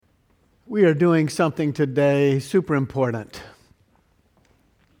We are doing something today super important.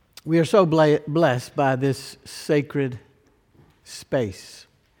 We are so blessed by this sacred space.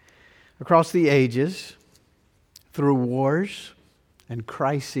 Across the ages, through wars and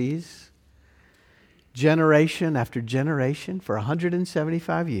crises, generation after generation, for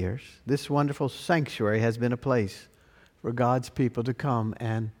 175 years, this wonderful sanctuary has been a place for God's people to come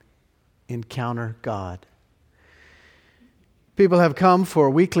and encounter God. People have come for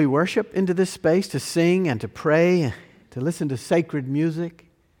weekly worship into this space to sing and to pray, to listen to sacred music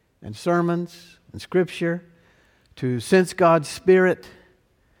and sermons and scripture, to sense God's Spirit,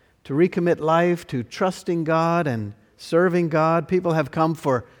 to recommit life to trusting God and serving God. People have come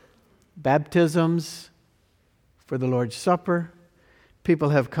for baptisms, for the Lord's Supper. People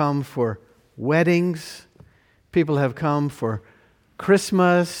have come for weddings. People have come for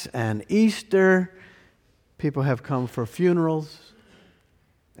Christmas and Easter. People have come for funerals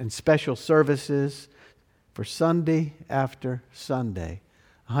and special services for Sunday after Sunday.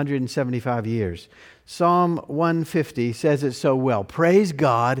 175 years. Psalm 150 says it so well. Praise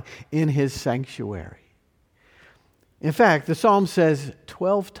God in His sanctuary. In fact, the Psalm says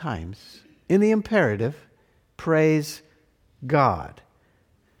 12 times in the imperative, praise God.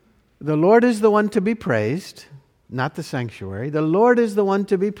 The Lord is the one to be praised, not the sanctuary. The Lord is the one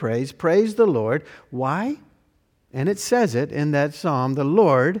to be praised. Praise the Lord. Why? And it says it in that psalm. The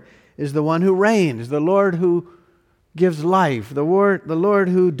Lord is the one who reigns. The Lord who gives life. The Lord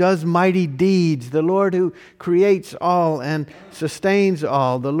who does mighty deeds. The Lord who creates all and sustains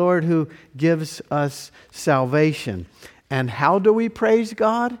all. The Lord who gives us salvation. And how do we praise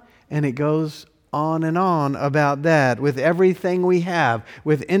God? And it goes on and on about that with everything we have,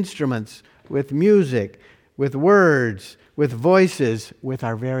 with instruments, with music, with words, with voices, with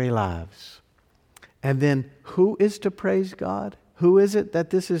our very lives. And then who is to praise God? Who is it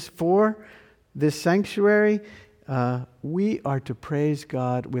that this is for, this sanctuary? We are to praise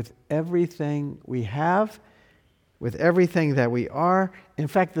God with everything we have, with everything that we are. In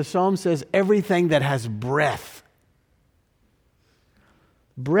fact, the Psalm says everything that has breath.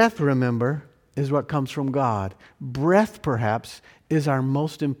 Breath, remember, is what comes from God. Breath, perhaps, is our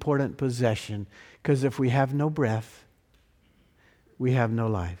most important possession, because if we have no breath, we have no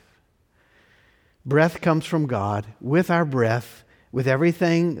life. Breath comes from God. With our breath, with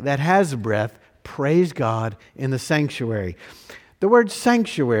everything that has breath, praise God in the sanctuary. The word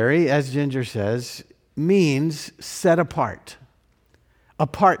sanctuary, as Ginger says, means set apart.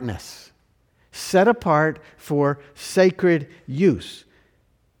 Apartness. Set apart for sacred use.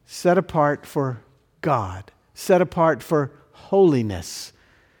 Set apart for God. Set apart for holiness.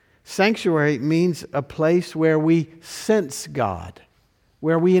 Sanctuary means a place where we sense God,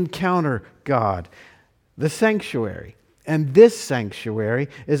 where we encounter God. The sanctuary. And this sanctuary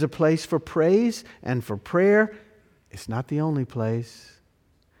is a place for praise and for prayer. It's not the only place,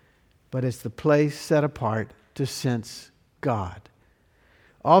 but it's the place set apart to sense God.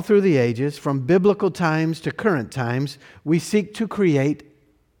 All through the ages, from biblical times to current times, we seek to create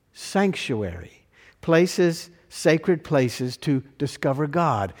sanctuary, places, sacred places to discover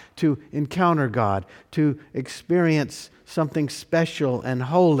God, to encounter God, to experience something special and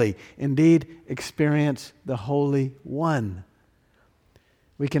holy. Indeed, experience the Holy One.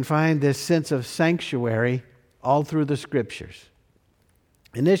 We can find this sense of sanctuary all through the Scriptures.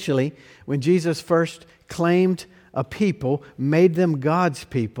 Initially, when Jesus first claimed a people, made them God's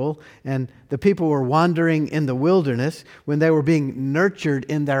people, and the people were wandering in the wilderness, when they were being nurtured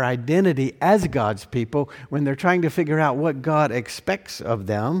in their identity as God's people, when they're trying to figure out what God expects of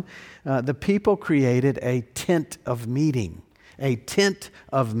them, the people created a tent of meeting. A tent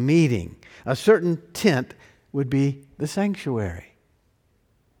of meeting. A certain tent would be the sanctuary,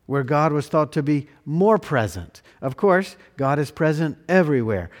 where God was thought to be more present. Of course, God is present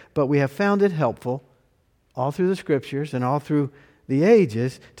everywhere, but we have found it helpful all through the Scriptures and all through the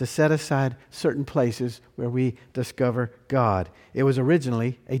ages to set aside certain places where we discover God. It was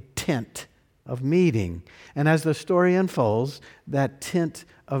originally a tent of meeting. And as the story unfolds, that tent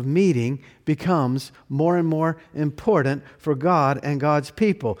of meeting becomes more and more important for God and God's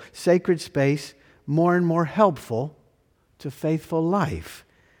people. Sacred space, more and more helpful to faithful life.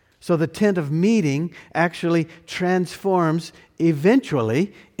 So the tent of meeting actually transforms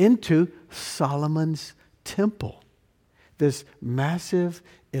eventually into Solomon's temple. This massive,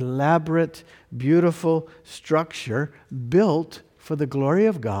 elaborate, beautiful structure built for the glory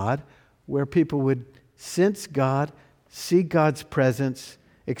of God, where people would sense God, see God's presence,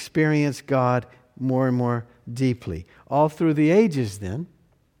 experience God more and more deeply. All through the ages then,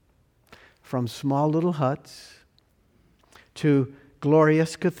 from small little huts to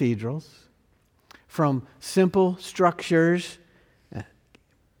glorious cathedrals, from simple structures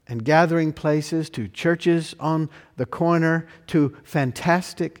and gathering places to churches on the corner to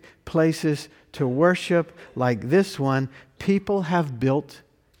fantastic places to worship like this one, people have built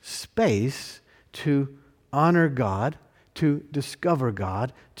space to honor God, to discover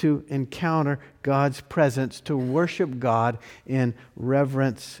God, to encounter God's presence, to worship God in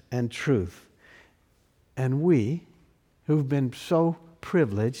reverence and truth. And we, who've been so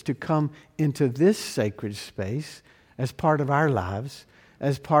privileged to come into this sacred space as part of our lives,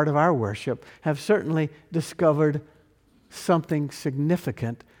 as part of our worship, have certainly discovered something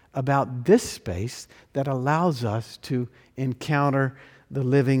significant about this space that allows us to encounter the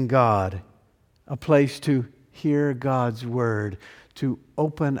living God, a place to hear God's word, to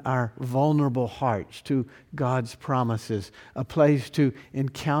open our vulnerable hearts to God's promises, a place to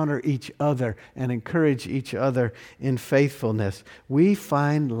encounter each other and encourage each other in faithfulness. We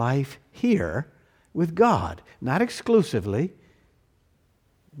find life here with God, not exclusively,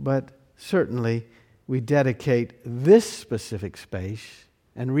 but certainly we dedicate this specific space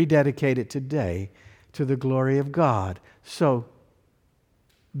and rededicate it today to the glory of God. So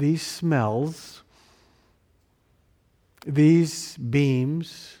these smells, these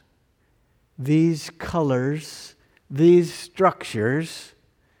beams, these colors, these structures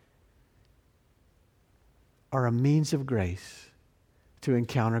are a means of grace to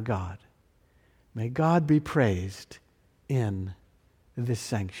encounter God. May God be praised in this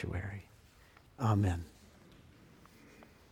sanctuary. Amen.